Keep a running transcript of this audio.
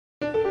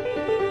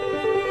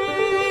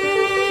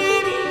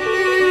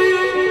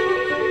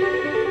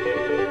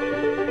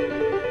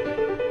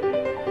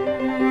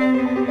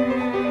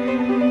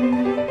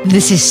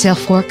This is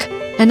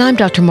SelfWork, and I'm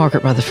Dr.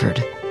 Margaret Rutherford.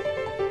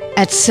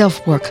 At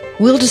SelfWork,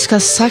 we'll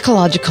discuss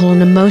psychological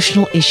and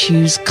emotional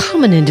issues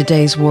common in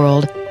today's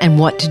world and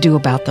what to do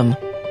about them.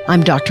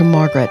 I'm Dr.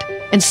 Margaret,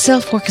 and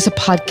SelfWork is a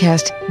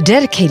podcast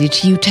dedicated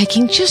to you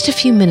taking just a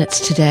few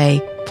minutes today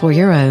for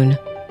your own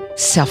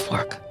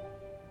self-work.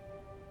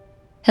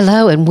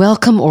 Hello, and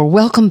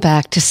welcome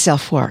back to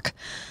SelfWork.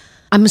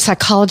 I'm a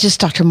psychologist,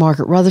 Dr.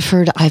 Margaret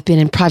Rutherford. I've been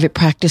in private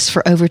practice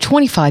for over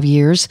 25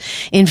 years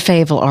in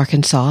Fayetteville,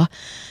 Arkansas.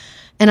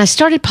 And I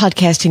started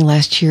podcasting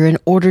last year in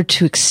order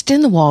to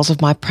extend the walls of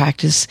my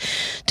practice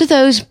to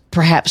those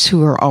perhaps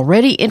who are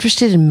already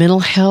interested in mental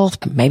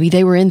health. Maybe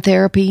they were in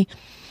therapy,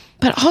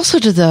 but also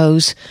to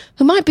those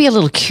who might be a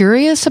little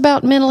curious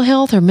about mental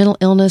health or mental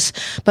illness,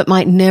 but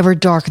might never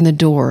darken the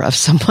door of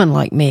someone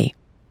like me.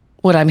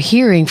 What I'm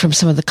hearing from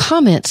some of the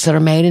comments that are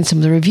made and some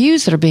of the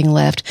reviews that are being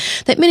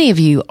left, that many of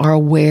you are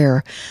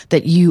aware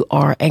that you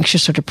are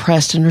anxious or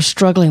depressed and are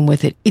struggling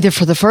with it, either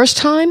for the first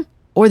time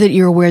or that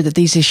you're aware that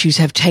these issues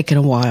have taken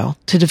a while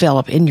to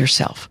develop in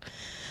yourself.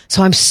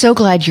 So I'm so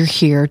glad you're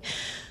here.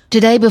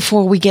 Today,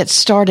 before we get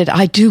started,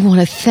 I do want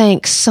to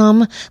thank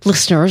some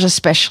listeners,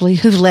 especially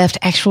who've left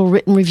actual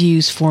written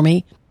reviews for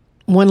me.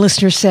 One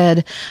listener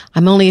said,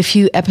 I'm only a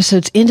few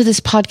episodes into this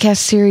podcast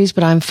series,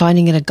 but I'm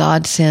finding it a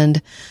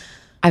godsend.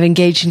 I've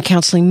engaged in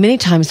counseling many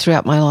times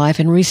throughout my life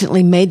and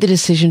recently made the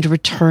decision to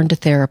return to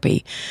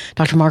therapy.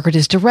 Dr. Margaret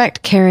is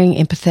direct, caring,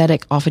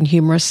 empathetic, often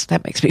humorous.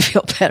 That makes me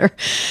feel better.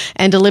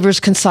 And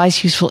delivers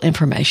concise, useful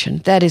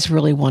information. That is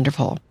really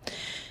wonderful.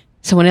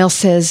 Someone else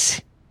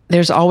says,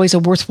 there's always a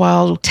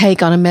worthwhile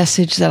take on a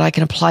message that I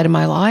can apply to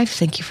my life.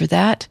 Thank you for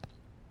that.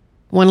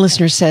 One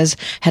listener says,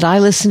 had I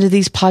listened to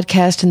these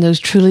podcasts in those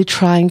truly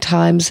trying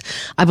times,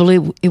 I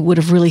believe it would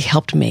have really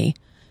helped me.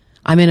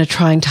 I'm in a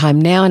trying time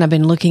now and I've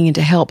been looking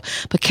into help,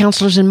 but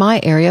counselors in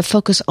my area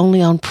focus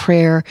only on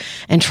prayer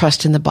and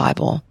trust in the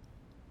Bible.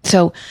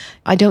 So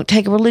I don't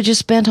take a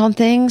religious bent on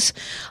things.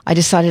 I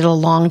decided a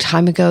long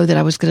time ago that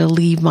I was going to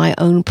leave my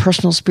own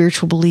personal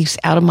spiritual beliefs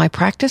out of my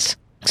practice.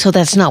 So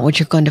that's not what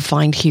you're going to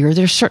find here.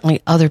 There's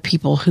certainly other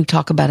people who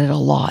talk about it a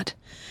lot.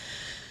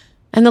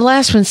 And the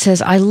last one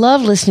says, I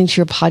love listening to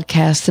your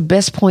podcast. The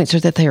best points are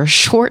that they are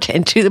short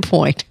and to the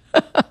point.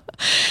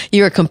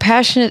 You are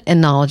compassionate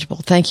and knowledgeable.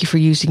 Thank you for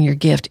using your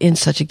gift in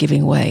such a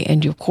giving way.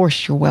 And of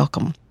course, you're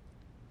welcome.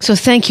 So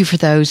thank you for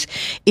those.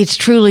 It's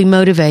truly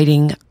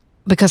motivating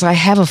because I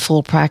have a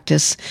full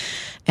practice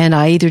and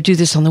I either do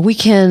this on the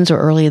weekends or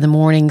early in the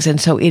mornings. And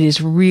so it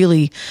is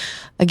really,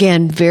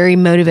 again, very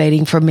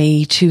motivating for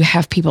me to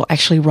have people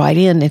actually write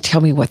in and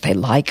tell me what they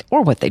like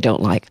or what they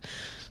don't like.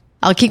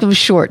 I'll keep them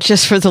short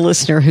just for the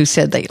listener who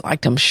said they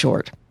liked them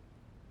short.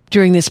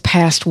 During this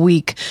past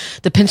week,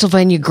 the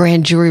Pennsylvania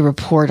grand jury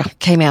report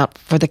came out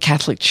for the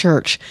Catholic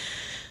Church.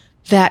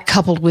 That,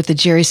 coupled with the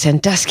Jerry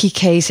Sandusky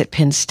case at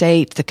Penn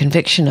State, the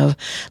conviction of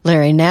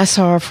Larry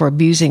Nassar for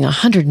abusing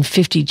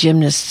 150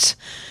 gymnasts,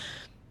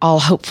 all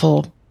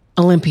hopeful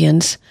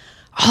Olympians,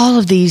 all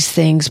of these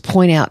things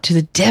point out to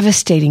the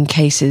devastating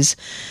cases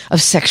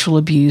of sexual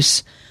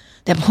abuse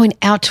that point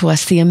out to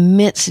us the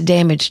immense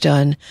damage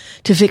done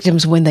to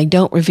victims when they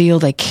don't reveal,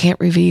 they can't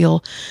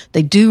reveal,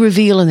 they do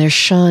reveal and they're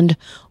shunned,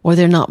 or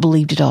they're not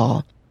believed at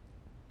all.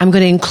 I'm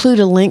going to include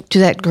a link to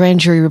that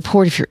grand jury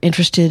report if you're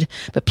interested,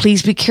 but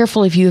please be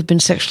careful if you have been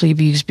sexually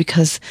abused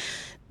because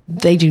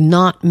they do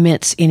not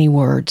mince any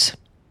words.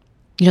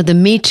 You know, the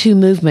Me Too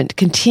movement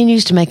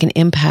continues to make an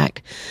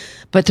impact,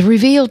 but the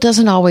reveal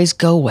doesn't always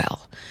go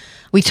well.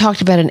 We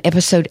talked about in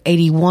episode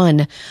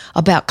 81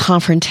 about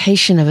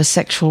confrontation of a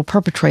sexual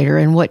perpetrator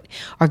and what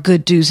are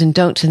good do's and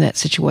don'ts in that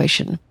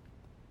situation.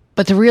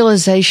 But the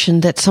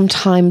realization that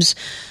sometimes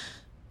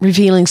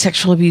revealing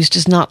sexual abuse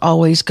does not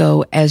always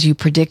go as you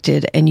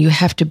predicted, and you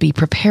have to be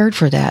prepared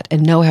for that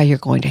and know how you're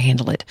going to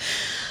handle it.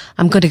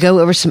 I'm going to go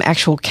over some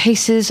actual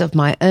cases of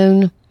my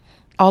own,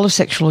 all of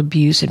sexual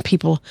abuse and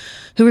people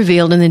who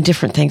revealed and then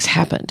different things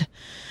happened.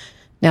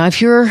 Now,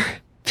 if you're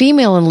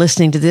female and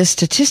listening to this,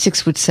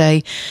 statistics would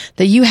say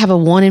that you have a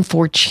 1 in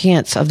 4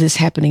 chance of this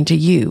happening to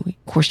you.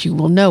 Of course, you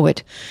will know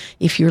it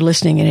if you're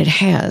listening, and it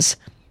has.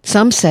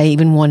 Some say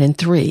even 1 in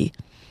 3.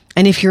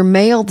 And if you're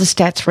male, the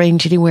stats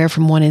range anywhere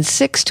from 1 in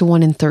 6 to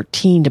 1 in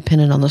 13,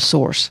 depending on the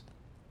source.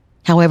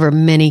 However,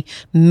 many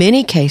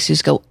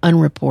cases go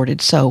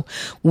unreported, so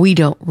we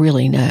don't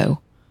really know.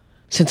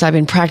 Since I've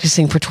been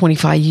practicing for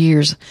 25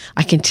 years,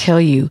 I can tell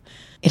you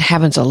it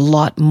happens a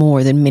lot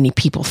more than many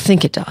people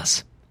think it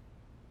does.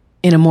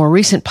 In a more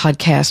recent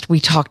podcast,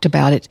 we talked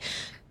about it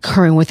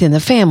occurring within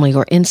the family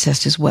or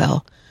incest as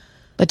well.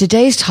 But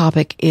today's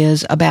topic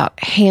is about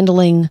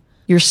handling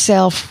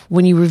yourself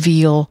when you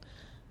reveal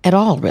at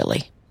all,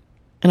 really.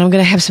 And I'm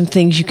going to have some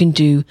things you can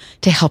do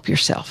to help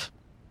yourself.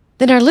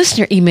 Then our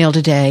listener email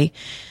today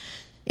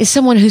is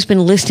someone who's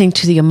been listening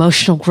to the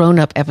Emotional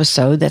Grown-Up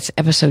episode. That's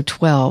episode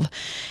 12.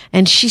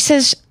 And she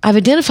says, I've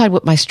identified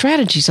what my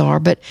strategies are,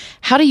 but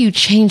how do you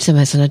change them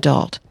as an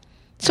adult?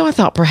 So I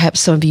thought perhaps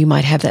some of you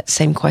might have that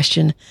same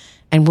question,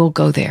 and we'll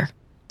go there.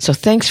 So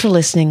thanks for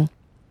listening.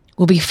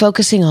 We'll be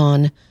focusing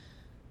on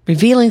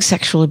revealing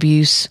sexual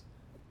abuse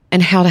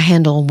and how to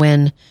handle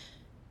when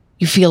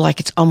you feel like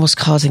it's almost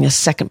causing a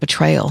second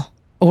betrayal.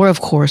 Or,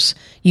 of course,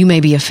 you may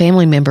be a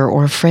family member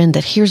or a friend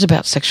that hears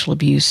about sexual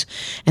abuse,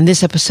 and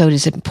this episode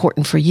is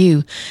important for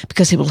you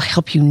because it will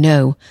help you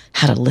know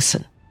how to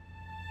listen.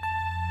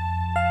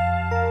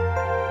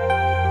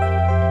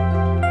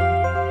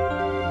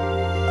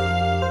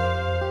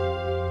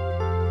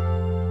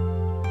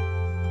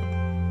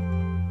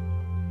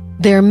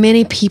 There are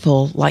many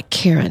people like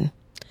Karen.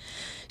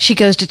 She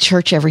goes to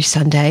church every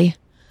Sunday.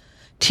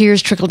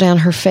 Tears trickle down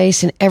her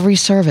face in every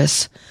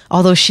service,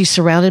 although she's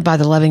surrounded by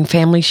the loving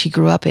family she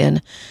grew up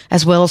in,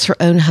 as well as her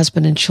own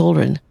husband and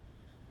children.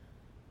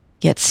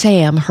 Yet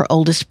Sam, her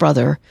oldest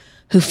brother,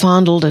 who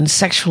fondled and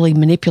sexually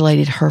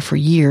manipulated her for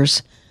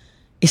years,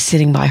 is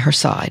sitting by her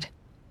side.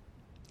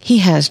 He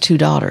has 2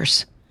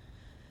 daughters.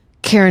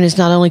 Karen is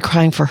not only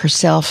crying for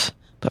herself,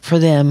 but for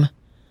them,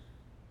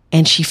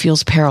 and she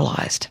feels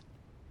paralyzed.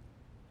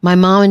 My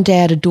mom and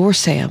dad adore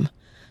Sam.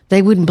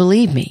 They wouldn't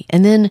believe me,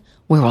 and then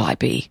where will I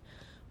be?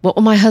 What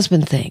will my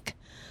husband think?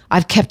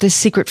 I've kept this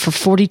secret for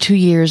 42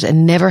 years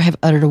and never have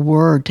uttered a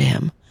word to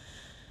him.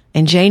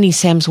 And Janie,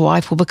 Sam's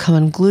wife, will become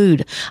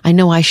unglued. I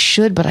know I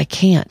should, but I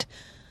can't.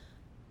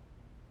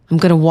 I'm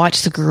going to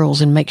watch the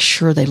girls and make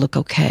sure they look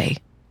okay.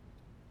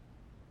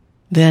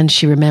 Then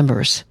she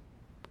remembers.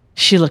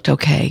 She looked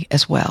okay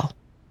as well.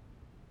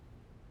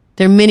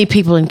 There are many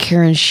people in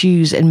Karen's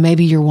shoes, and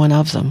maybe you're one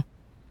of them.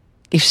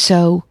 If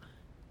so,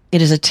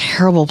 it is a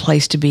terrible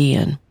place to be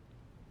in,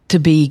 to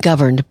be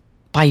governed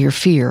by your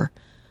fear.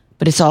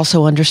 But it's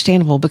also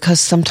understandable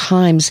because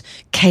sometimes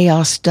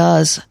chaos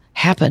does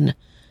happen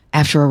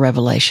after a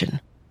revelation.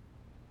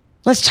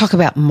 Let's talk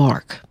about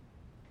Mark.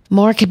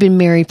 Mark had been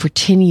married for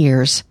 10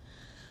 years,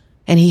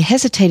 and he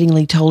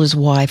hesitatingly told his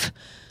wife,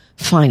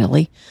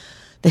 finally,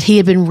 that he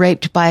had been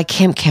raped by a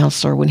camp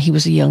counselor when he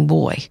was a young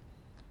boy.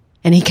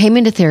 And he came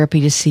into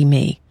therapy to see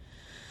me.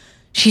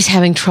 She's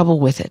having trouble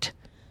with it.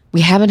 We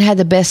haven't had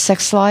the best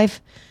sex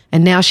life,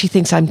 and now she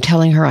thinks I'm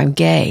telling her I'm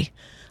gay.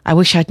 I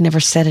wish I'd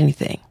never said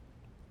anything.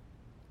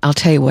 I'll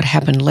tell you what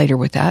happened later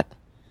with that.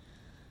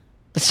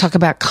 Let's talk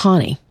about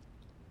Connie.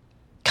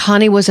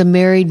 Connie was a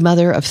married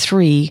mother of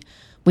 3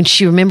 when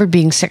she remembered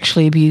being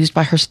sexually abused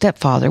by her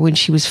stepfather when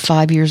she was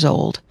 5 years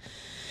old.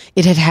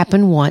 It had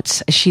happened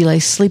once as she lay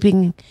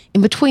sleeping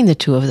in between the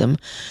 2 of them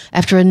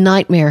after a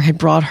nightmare had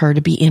brought her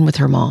to be in with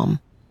her mom,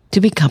 to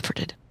be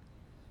comforted.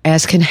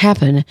 As can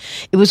happen,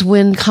 it was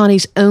when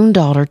Connie's own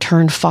daughter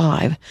turned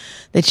 5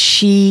 that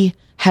she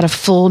had a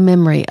full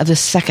memory of the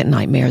second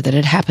nightmare that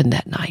had happened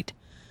that night.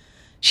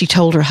 She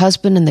told her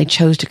husband, and they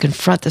chose to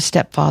confront the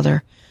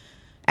stepfather.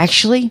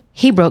 Actually,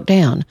 he broke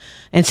down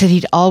and said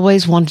he'd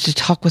always wanted to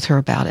talk with her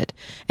about it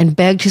and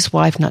begged his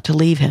wife not to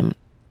leave him.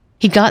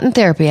 He'd gotten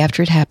therapy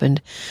after it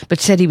happened, but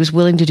said he was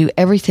willing to do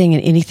everything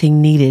and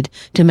anything needed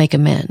to make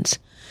amends,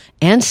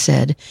 and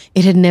said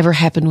it had never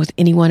happened with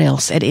anyone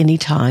else at any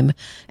time,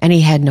 and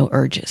he had no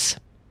urges.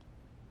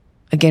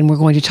 Again, we're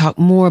going to talk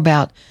more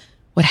about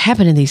what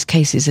happened in these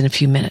cases in a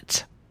few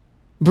minutes.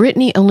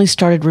 Brittany only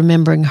started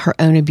remembering her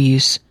own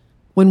abuse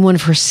when one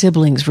of her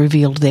siblings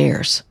revealed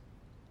theirs.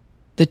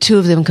 The 2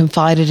 of them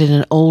confided in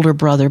an older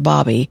brother,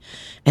 Bobby,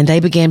 and they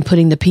began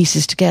putting the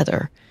pieces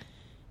together.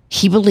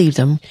 He believed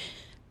them,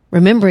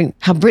 remembering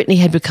how Brittany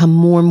had become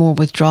more and more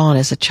withdrawn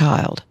as a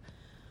child.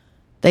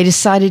 They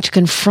decided to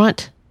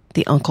confront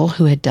the uncle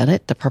who had done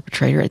it, the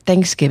perpetrator, at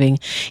Thanksgiving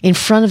in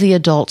front of the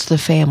adults of the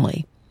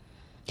family.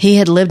 He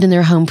had lived in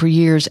their home for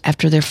years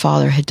after their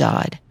father had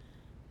died.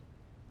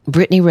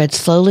 Brittany read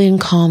slowly and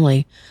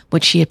calmly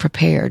what she had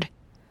prepared.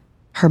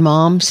 Her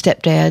mom,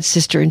 stepdad,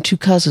 sister, and 2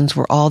 cousins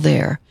were all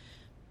there,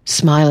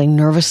 smiling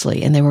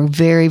nervously, and they were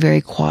very,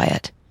 very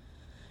quiet.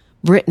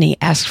 Brittany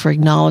asked for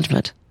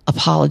acknowledgement,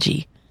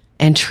 apology,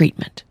 and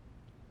treatment.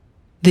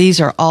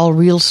 These are all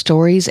real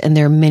stories, and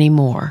there are many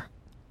more.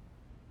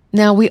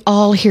 Now, we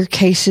all hear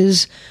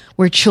cases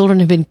where children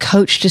have been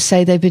coached to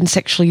say they've been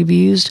sexually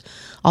abused,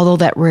 although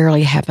that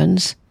rarely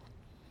happens.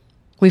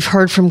 We've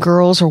heard from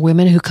girls or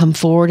women who come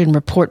forward and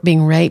report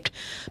being raped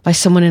by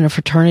someone in a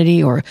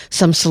fraternity or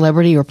some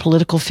celebrity or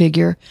political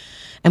figure,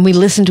 and we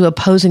listen to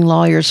opposing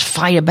lawyers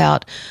fight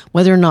about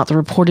whether or not the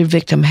reported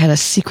victim had a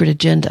secret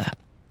agenda.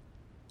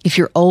 If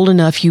you're old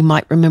enough, you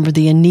might remember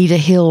the Anita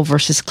Hill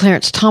versus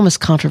Clarence Thomas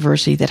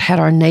controversy that had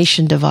our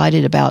nation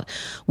divided about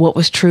what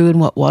was true and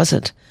what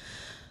wasn't,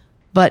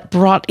 but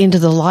brought into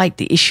the light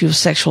the issue of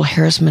sexual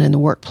harassment in the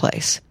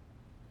workplace.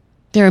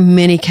 There are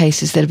many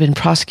cases that have been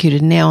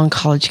prosecuted now on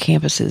college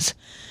campuses,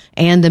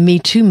 and the Me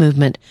Too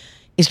movement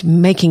is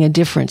making a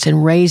difference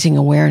in raising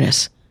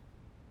awareness.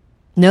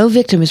 No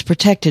victim is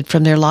protected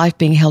from their life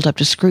being held up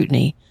to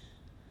scrutiny.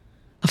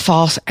 A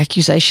false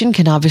accusation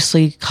can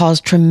obviously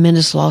cause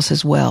tremendous loss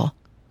as well,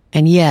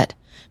 and yet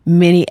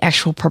many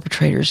actual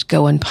perpetrators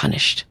go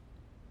unpunished.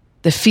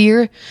 The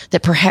fear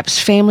that perhaps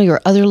family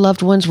or other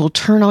loved ones will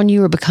turn on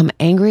you or become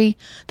angry,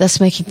 thus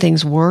making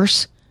things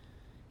worse,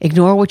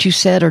 ignore what you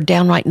said, or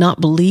downright not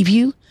believe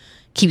you,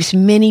 keeps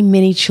many,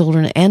 many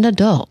children and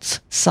adults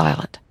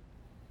silent.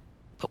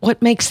 But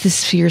what makes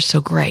this fear so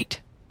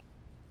great?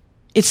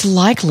 It's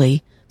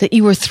likely that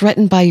you were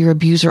threatened by your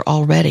abuser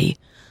already,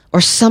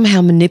 or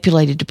somehow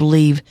manipulated to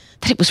believe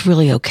that it was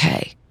really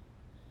okay.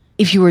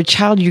 If you were a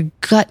child, your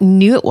gut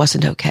knew it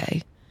wasn't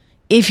okay.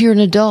 If you're an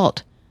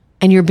adult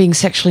and you're being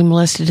sexually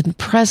molested in the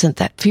present,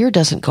 that fear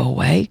doesn't go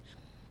away.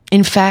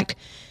 In fact,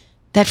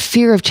 that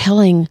fear of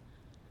telling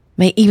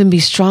may even be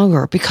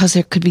stronger because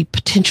there could be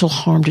potential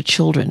harm to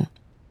children.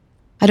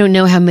 I don't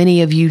know how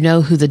many of you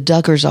know who the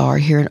Duggars are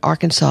here in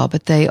Arkansas,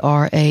 but they're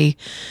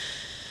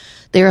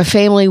a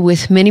family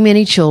with many,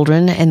 many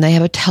children, and they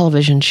have a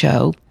television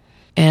show.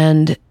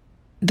 And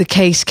the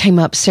case came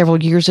up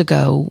several years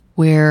ago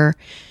where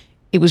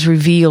it was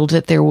revealed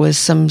that there was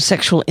some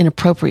sexual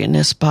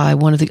inappropriateness by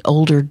one of the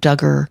older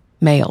Duggar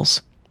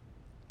males.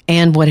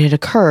 And what had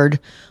occurred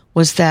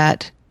was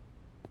that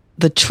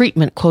the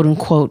treatment, quote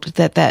unquote,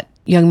 that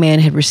young man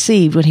had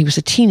received when he was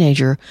a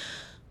teenager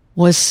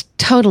was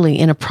totally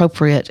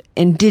inappropriate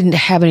and didn't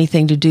have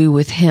anything to do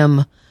with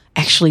him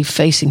actually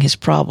facing his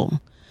problem.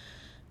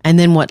 And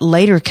then what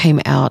later came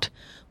out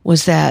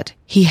was that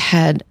he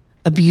had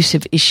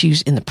abusive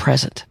issues in the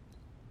present.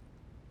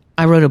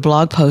 I wrote a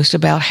blog post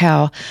about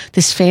how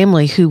this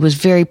family, who was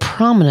very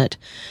prominent,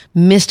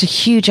 missed a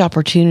huge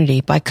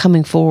opportunity by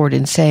coming forward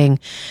and saying,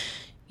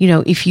 you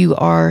know, if you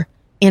are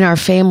in our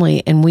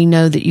family and we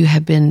know that you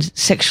have been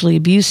sexually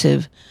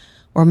abusive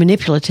or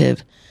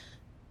manipulative,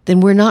 then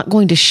we're not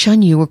going to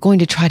shun you. We're going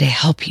to try to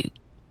help you.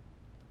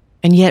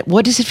 And yet,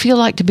 what does it feel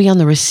like to be on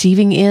the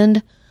receiving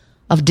end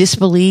of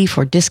disbelief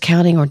or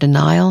discounting or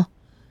denial?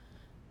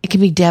 It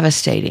can be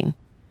devastating.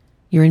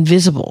 You're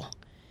invisible.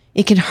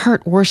 It can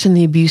hurt worse than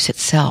the abuse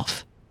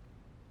itself.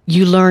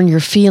 You learn your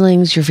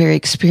feelings, your very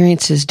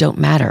experiences don't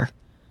matter.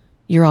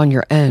 You're on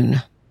your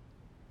own.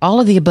 All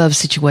of the above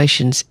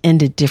situations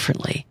ended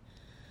differently.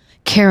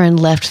 Karen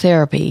left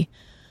therapy,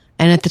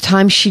 and at the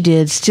time she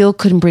did, still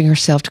couldn't bring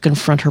herself to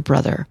confront her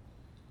brother.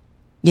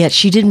 Yet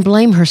she didn't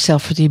blame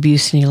herself for the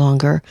abuse any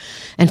longer,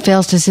 and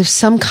felt as if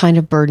some kind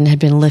of burden had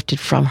been lifted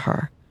from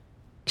her.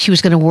 She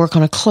was going to work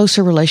on a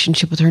closer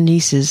relationship with her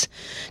nieces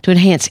to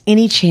enhance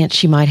any chance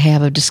she might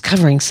have of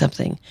discovering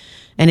something,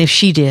 and if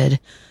she did,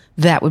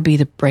 that would be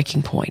the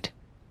breaking point.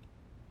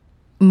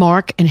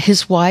 Mark and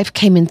his wife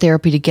came in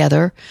therapy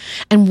together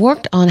and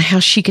worked on how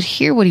she could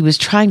hear what he was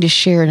trying to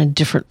share in a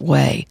different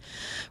way,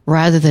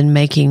 rather than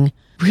making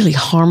really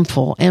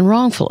harmful and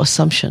wrongful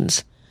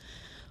assumptions.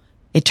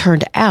 It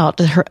turned out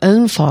that her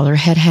own father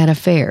had had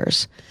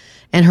affairs,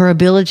 and her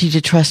ability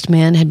to trust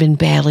men had been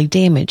badly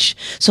damaged,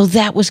 so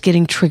that was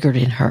getting triggered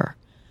in her.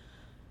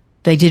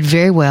 They did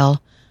very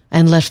well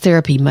and left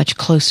therapy much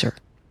closer.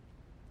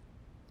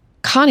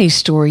 Connie's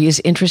story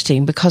is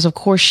interesting because, of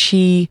course,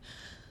 she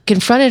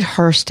confronted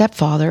her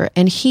stepfather,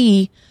 and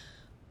he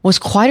was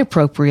quite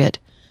appropriate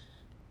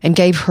and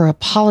gave her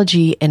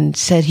apology and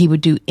said he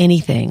would do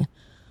anything,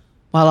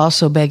 while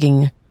also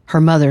begging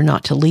her mother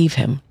not to leave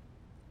him.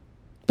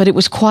 But it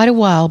was quite a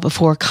while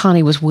before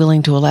Connie was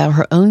willing to allow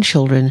her own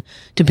children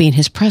to be in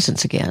his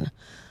presence again.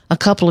 A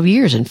couple of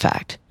years, in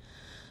fact.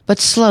 But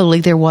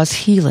slowly there was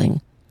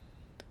healing.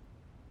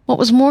 What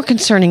was more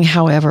concerning,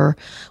 however,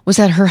 was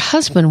that her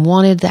husband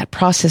wanted that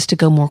process to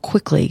go more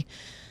quickly,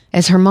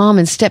 as her mom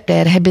and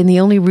stepdad had been the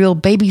only real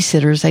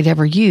babysitters they'd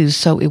ever used,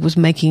 so it was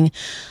making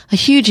a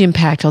huge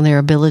impact on their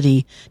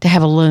ability to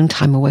have alone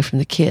time away from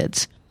the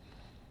kids.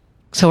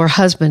 So her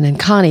husband and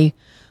Connie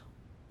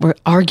were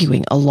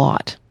arguing a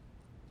lot.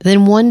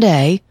 Then one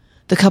day,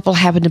 the couple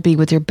happened to be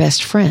with their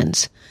best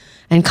friends,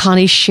 and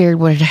Connie shared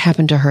what had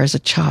happened to her as a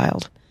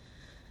child.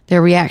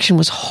 Their reaction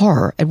was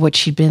horror at what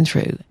she'd been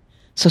through.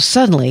 So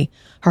suddenly,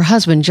 her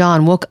husband,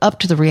 John, woke up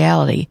to the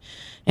reality,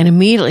 and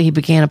immediately he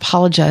began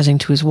apologizing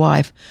to his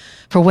wife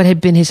for what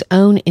had been his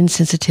own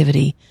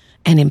insensitivity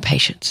and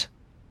impatience.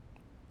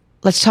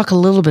 Let's talk a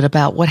little bit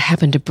about what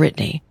happened to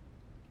Brittany.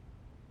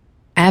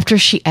 After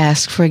she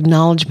asked for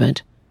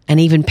acknowledgement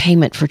and even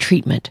payment for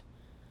treatment,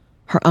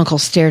 her uncle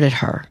stared at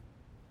her.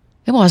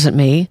 "It wasn't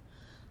me.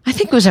 I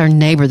think it was our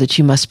neighbor that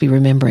you must be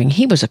remembering.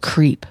 He was a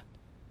creep."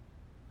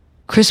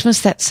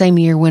 Christmas that same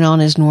year went on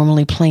as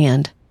normally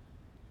planned.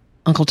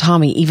 Uncle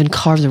Tommy even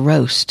carved the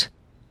roast.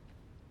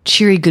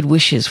 Cheery good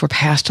wishes were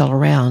passed all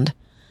around,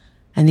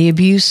 and the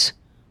abuse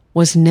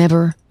was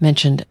never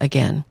mentioned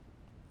again.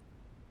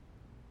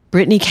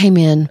 Brittany came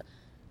in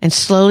and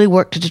slowly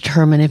worked to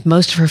determine if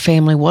most of her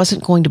family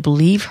wasn't going to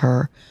believe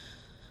her,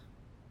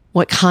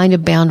 what kind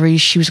of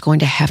boundaries she was going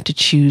to have to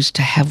choose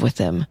to have with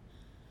them.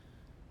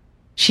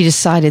 She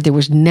decided there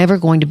was never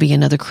going to be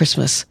another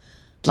Christmas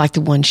like the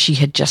one she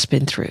had just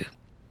been through.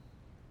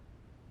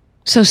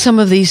 So some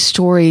of these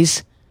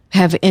stories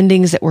have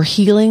endings that were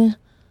healing.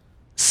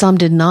 Some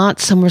did not.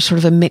 Some were sort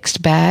of a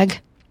mixed bag.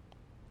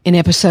 In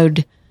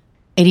episode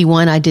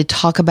 81, I did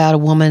talk about a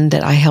woman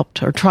that I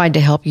helped or tried to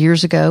help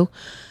years ago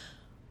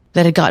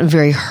that had gotten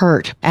very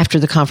hurt after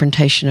the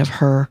confrontation of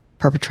her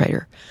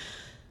perpetrator.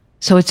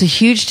 So it's a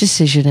huge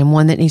decision and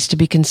one that needs to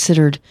be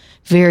considered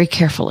very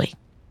carefully.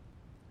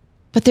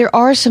 But there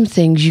are some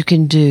things you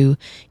can do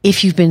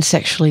if you've been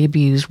sexually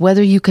abused,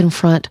 whether you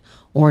confront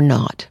or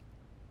not.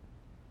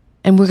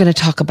 And we're going to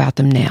talk about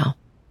them now.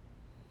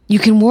 You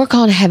can work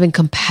on having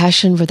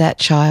compassion for that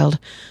child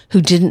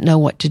who didn't know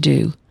what to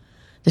do,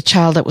 the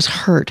child that was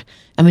hurt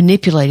and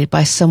manipulated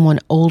by someone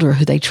older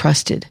who they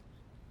trusted.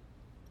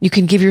 You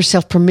can give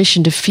yourself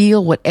permission to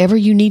feel whatever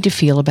you need to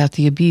feel about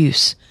the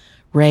abuse,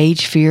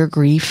 rage, fear,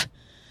 grief,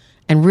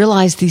 and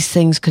realize these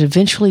things could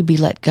eventually be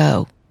let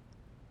go.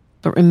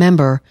 But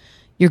remember,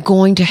 you're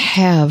going to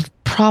have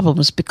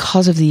problems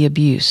because of the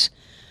abuse,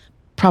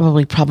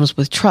 probably problems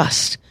with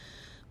trust,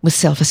 with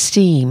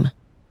self-esteem,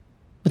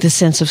 with a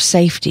sense of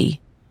safety.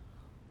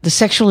 The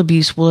sexual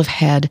abuse will have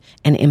had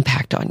an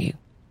impact on you.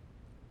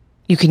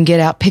 You can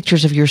get out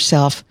pictures of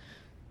yourself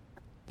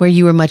where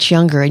you were much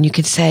younger and you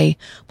can say,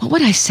 what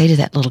would I say to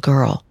that little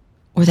girl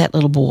or that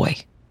little boy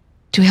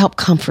to help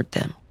comfort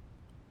them?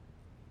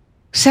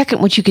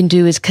 Second, what you can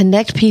do is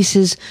connect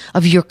pieces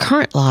of your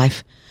current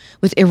life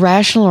with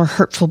irrational or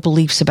hurtful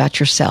beliefs about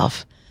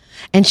yourself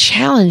and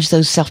challenge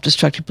those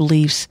self-destructive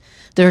beliefs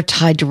that are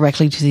tied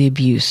directly to the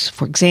abuse.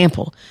 For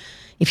example,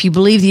 if you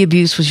believe the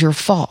abuse was your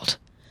fault,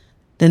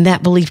 then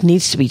that belief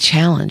needs to be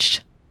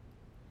challenged.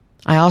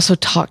 I also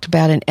talked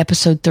about in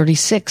episode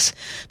 36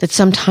 that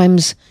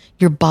sometimes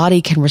your body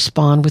can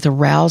respond with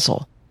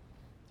arousal.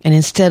 And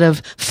instead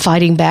of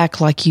fighting back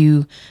like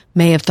you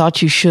may have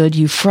thought you should,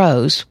 you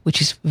froze,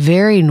 which is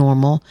very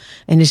normal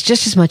and is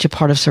just as much a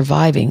part of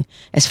surviving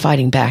as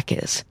fighting back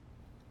is.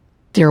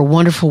 There are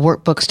wonderful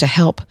workbooks to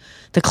help,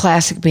 the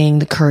classic being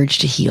The Courage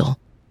to Heal.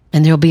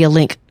 And there'll be a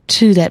link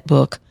to that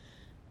book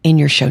in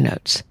your show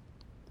notes.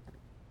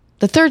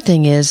 The third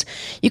thing is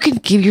you can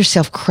give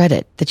yourself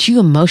credit that you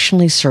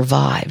emotionally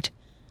survived.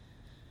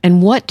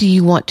 And what do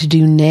you want to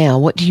do now?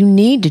 What do you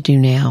need to do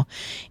now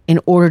in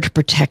order to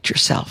protect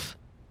yourself?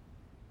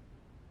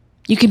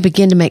 You can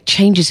begin to make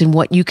changes in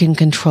what you can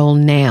control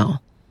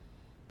now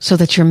so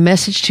that your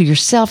message to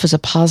yourself is a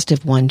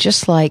positive one,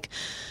 just like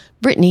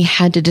Brittany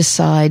had to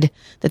decide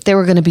that there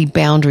were going to be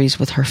boundaries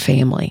with her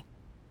family.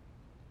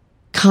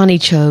 Connie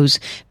chose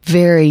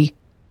very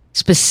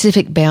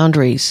specific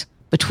boundaries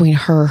between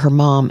her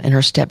mom, and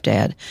her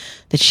stepdad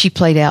that she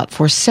played out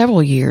for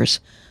several years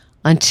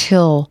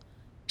until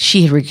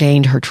she had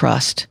regained her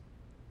trust,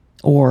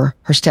 or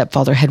her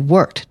stepfather had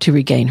worked to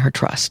regain her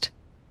trust.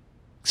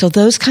 So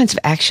those kinds of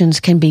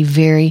actions can be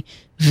very,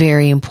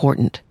 very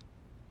important.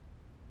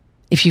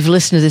 If you've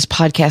listened to this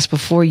podcast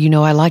before, you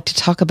know I like to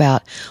talk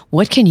about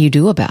what can you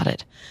do about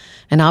it.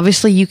 And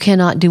obviously you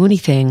cannot do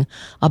anything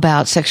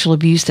about sexual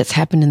abuse that's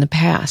happened in the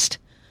past,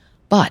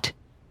 but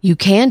you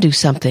can do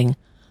something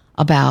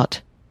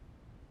about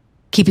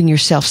keeping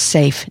yourself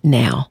safe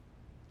now.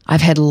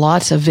 I've had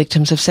lots of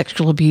victims of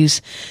sexual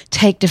abuse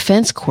take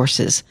defense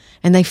courses,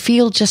 and they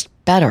feel just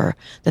better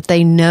that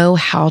they know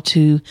how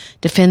to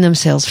defend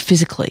themselves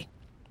physically.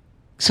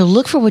 So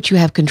look for what you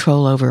have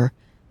control over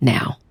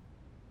now.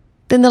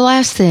 Then the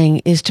last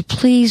thing is to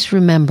please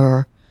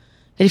remember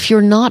that if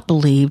you're not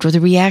believed or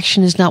the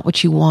reaction is not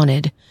what you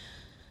wanted,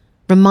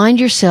 remind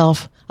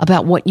yourself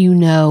about what you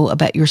know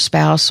about your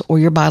spouse or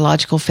your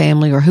biological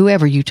family or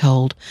whoever you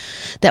told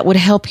that would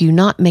help you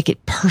not make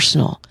it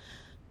personal,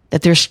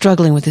 that they're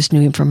struggling with this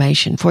new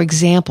information. For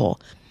example,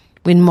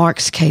 in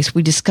Mark's case,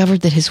 we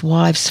discovered that his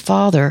wife's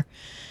father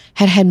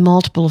had had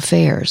multiple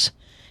affairs,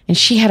 and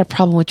she had a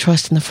problem with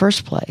trust in the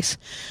first place.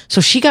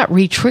 So she got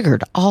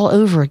re-triggered all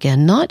over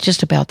again, not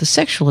just about the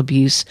sexual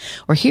abuse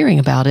or hearing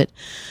about it,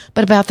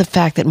 but about the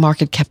fact that Mark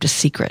had kept a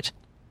secret.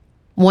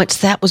 Once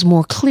that was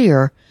more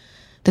clear,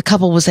 the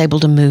couple was able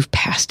to move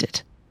past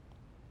it.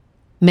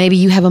 Maybe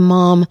you have a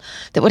mom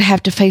that would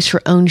have to face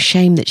her own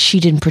shame that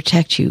she didn't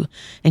protect you,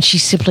 and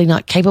she's simply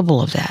not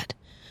capable of that.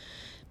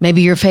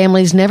 Maybe your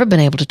family's never been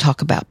able to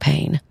talk about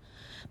pain.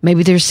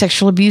 Maybe there's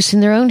sexual abuse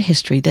in their own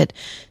history that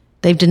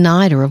they've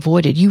denied or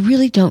avoided. You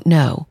really don't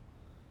know.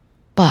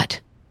 But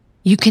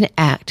you can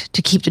act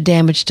to keep the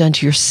damage done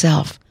to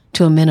yourself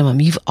to a minimum.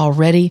 You've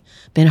already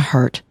been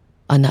hurt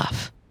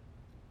enough.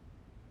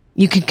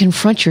 You can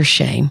confront your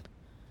shame.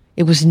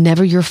 It was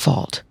never your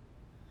fault.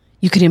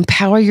 You can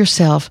empower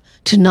yourself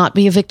to not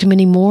be a victim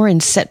anymore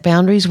and set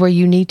boundaries where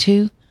you need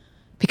to,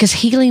 because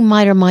healing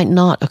might or might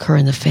not occur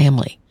in the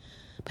family.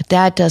 But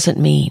that doesn't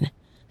mean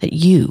that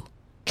you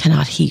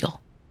cannot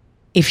heal.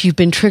 If you've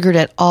been triggered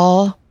at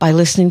all by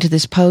listening to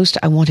this post,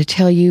 I want to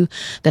tell you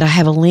that I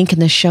have a link in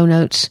the show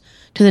notes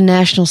to the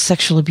National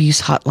Sexual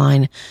Abuse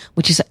Hotline,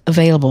 which is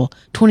available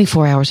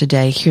 24 hours a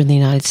day here in the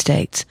United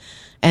States.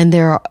 And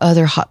there are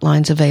other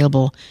hotlines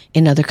available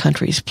in other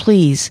countries.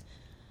 Please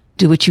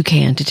do what you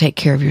can to take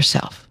care of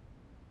yourself.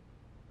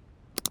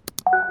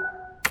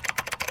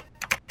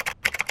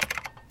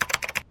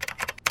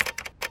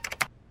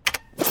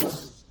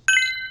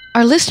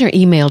 Our listener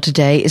email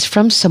today is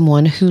from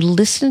someone who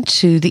listened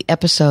to the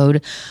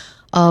episode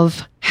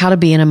of How to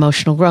Be an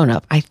Emotional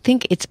Grown-Up. I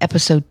think it's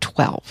episode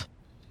 12.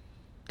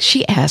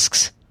 She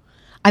asks,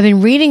 I've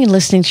been reading and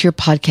listening to your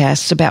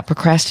podcasts about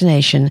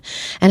procrastination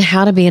and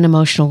how to be an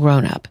emotional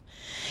grown-up.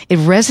 It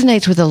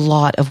resonates with a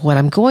lot of what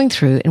I'm going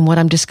through and what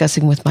I'm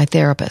discussing with my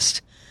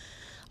therapist.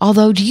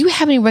 Although, do you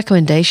have any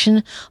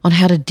recommendation on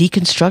how to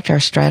deconstruct our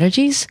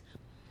strategies?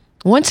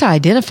 Once I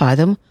identify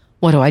them,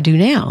 what do I do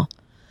now?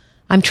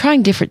 I'm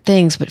trying different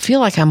things, but feel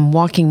like I'm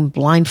walking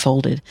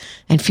blindfolded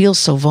and feel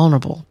so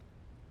vulnerable.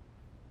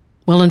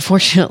 Well,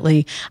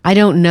 unfortunately, I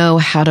don't know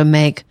how to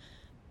make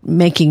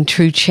making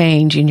true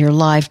change in your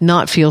life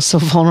not feel so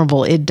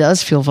vulnerable. It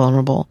does feel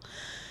vulnerable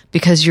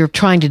because you're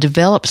trying to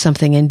develop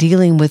something and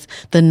dealing with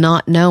the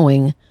not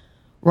knowing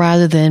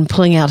rather than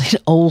pulling out an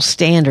old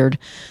standard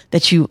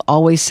that you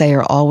always say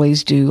or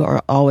always do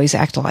or always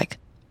act like.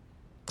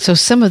 So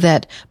some of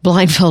that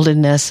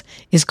blindfoldedness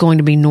is going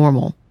to be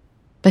normal.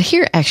 But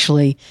here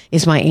actually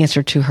is my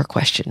answer to her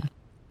question.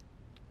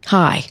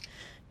 Hi,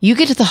 you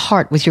get to the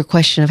heart with your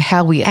question of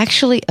how we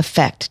actually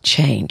affect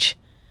change.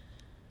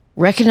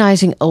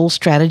 Recognizing old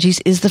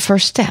strategies is the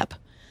first step,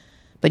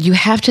 but you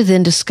have to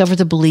then discover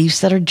the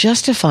beliefs that are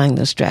justifying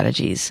those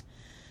strategies.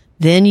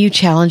 Then you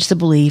challenge the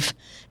belief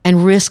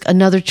and risk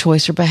another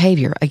choice or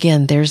behavior.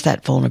 Again, there's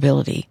that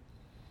vulnerability.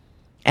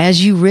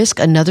 As you risk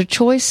another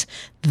choice,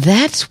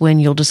 that's when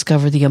you'll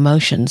discover the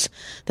emotions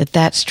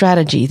that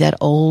strategy, that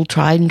old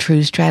tried and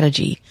true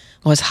strategy,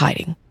 was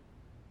hiding.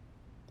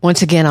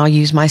 Once again, I'll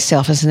use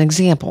myself as an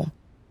example.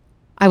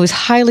 I was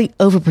highly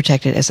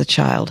overprotected as a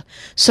child,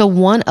 so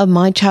one of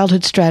my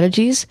childhood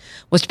strategies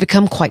was to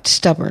become quite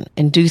stubborn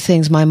and do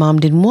things my mom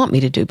didn't want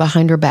me to do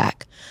behind her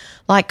back,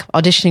 like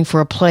auditioning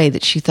for a play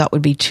that she thought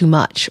would be too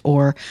much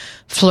or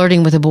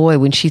flirting with a boy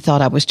when she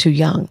thought I was too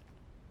young.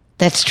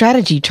 That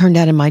strategy turned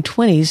out in my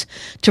 20s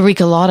to wreak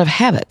a lot of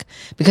havoc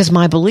because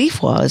my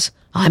belief was,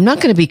 I'm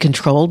not going to be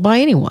controlled by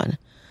anyone.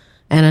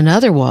 And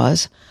another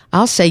was,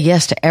 I'll say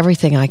yes to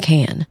everything I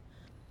can.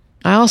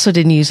 I also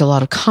didn't use a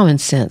lot of common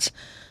sense,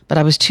 but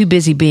I was too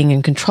busy being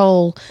in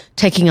control,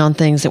 taking on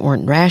things that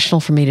weren't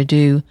rational for me to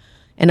do,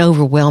 and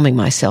overwhelming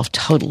myself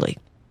totally.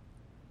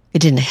 It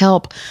didn't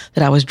help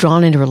that I was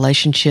drawn into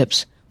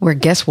relationships where,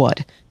 guess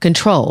what,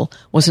 control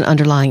was an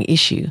underlying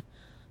issue.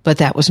 But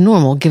that was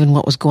normal given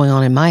what was going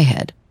on in my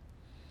head.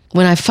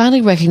 When I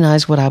finally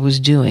recognized what I was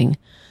doing,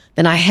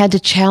 then I had to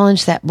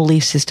challenge that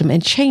belief system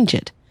and change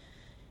it.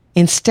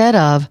 Instead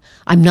of,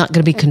 I'm not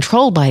going to be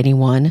controlled by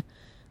anyone,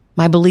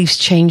 my beliefs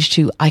changed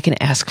to, I can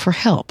ask for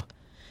help.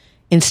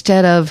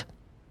 Instead of,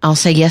 I'll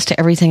say yes to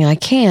everything I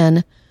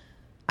can,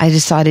 I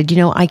decided,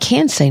 I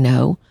can say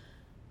no,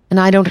 and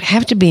I don't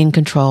have to be in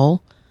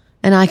control,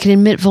 and I can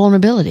admit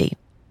vulnerability.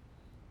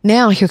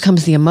 Now here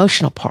comes the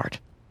emotional part.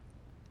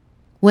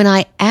 When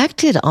I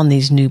acted on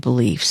these new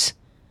beliefs,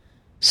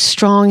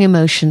 strong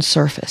emotions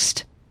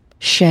surfaced.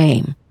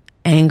 Shame,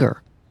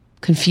 anger,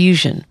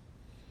 confusion.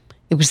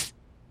 It was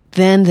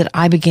then that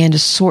I began to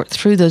sort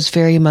through those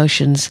very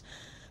emotions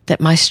that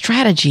my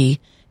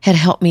strategy had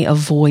helped me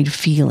avoid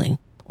feeling,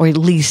 or at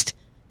least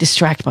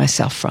distract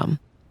myself from.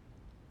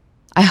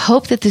 I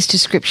hope that this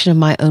description of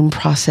my own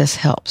process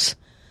helps.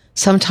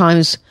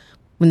 Sometimes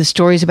when the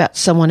story is about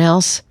someone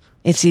else,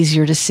 it's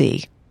easier to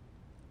see.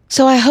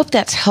 So I hope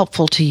that's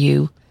helpful to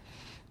you.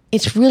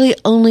 It's really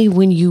only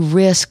when you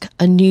risk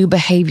a new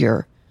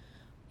behavior,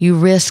 you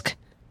risk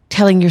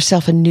telling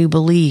yourself a new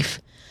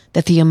belief,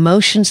 that the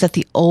emotions that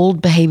the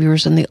old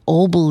behaviors and the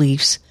old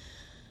beliefs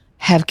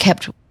have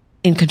kept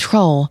in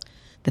control,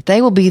 that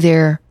they will be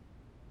there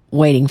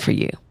waiting for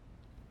you.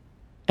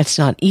 It's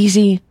not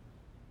easy,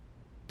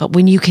 but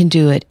when you can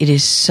do it, it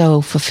is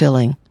so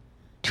fulfilling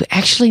to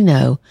actually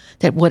know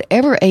that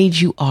whatever age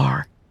you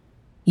are,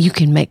 you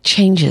can make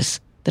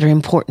changes that are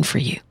important for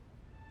you.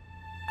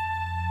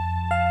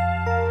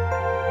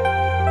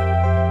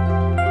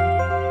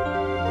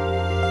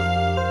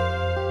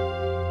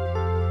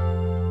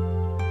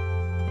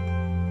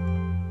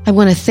 I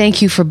want to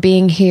thank you for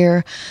being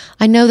here.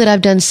 I know that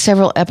I've done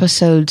several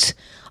episodes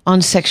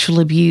on sexual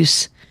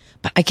abuse,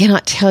 but I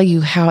cannot tell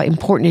you how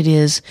important it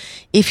is,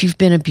 if you've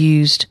been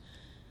abused,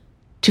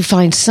 to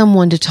find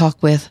someone to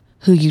talk with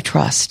who you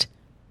trust.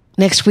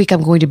 Next week,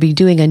 I'm going to be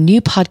doing a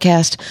new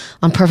podcast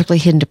on perfectly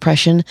hidden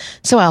depression,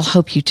 so I'll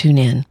hope you tune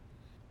in.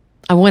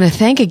 I want to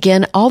thank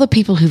again all the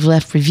people who've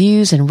left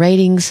reviews and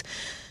ratings.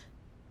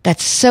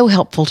 That's so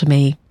helpful to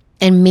me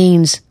and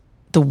means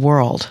the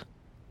world.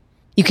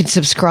 You can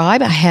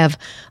subscribe. I have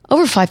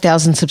over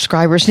 5,000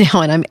 subscribers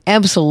now, and I'm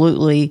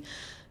absolutely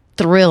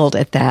thrilled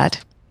at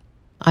that.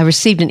 I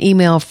received an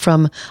email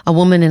from a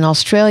woman in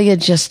Australia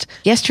just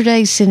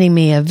yesterday sending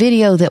me a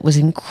video that was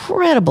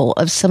incredible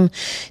of some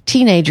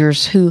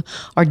teenagers who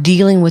are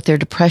dealing with their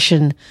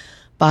depression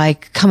by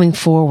coming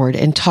forward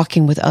and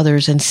talking with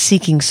others and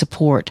seeking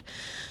support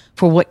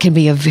for what can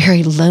be a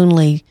very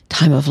lonely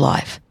time of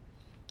life.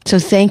 So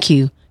thank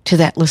you to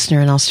that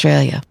listener in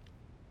Australia.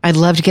 I'd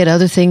love to get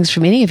other things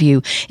from any of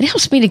you. It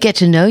helps me to get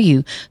to know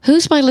you.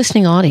 Who's my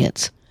listening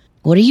audience?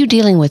 What are you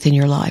dealing with in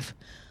your life?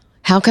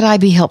 How could I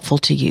be helpful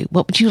to you?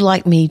 What would you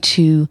like me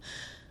to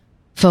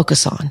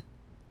focus on?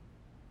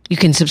 You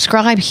can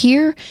subscribe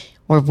here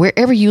or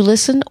wherever you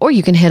listen, or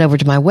you can head over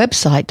to my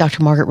website,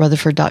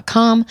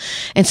 drmargaretrutherford.com,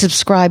 and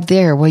subscribe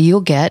there, where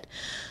you'll get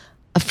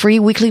a free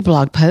weekly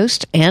blog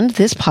post and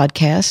this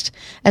podcast,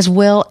 as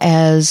well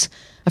as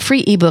a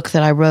free ebook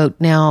that I wrote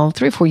now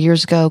 3 or 4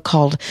 years ago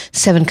called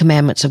 7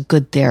 Commandments of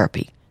Good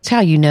Therapy. It's how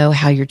you know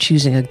how you're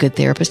choosing a good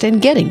therapist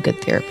and getting good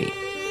therapy.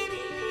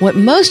 What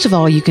most of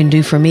all you can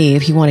do for me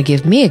if you want to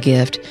give me a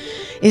gift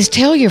is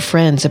tell your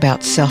friends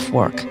about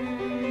SelfWork.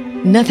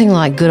 Nothing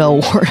like good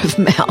old word of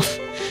mouth.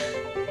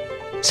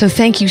 So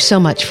thank you so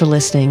much for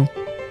listening.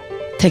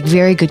 Take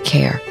very good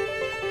care.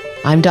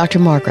 I'm Dr.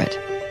 Margaret,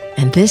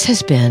 and this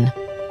has been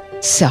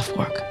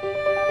SelfWork.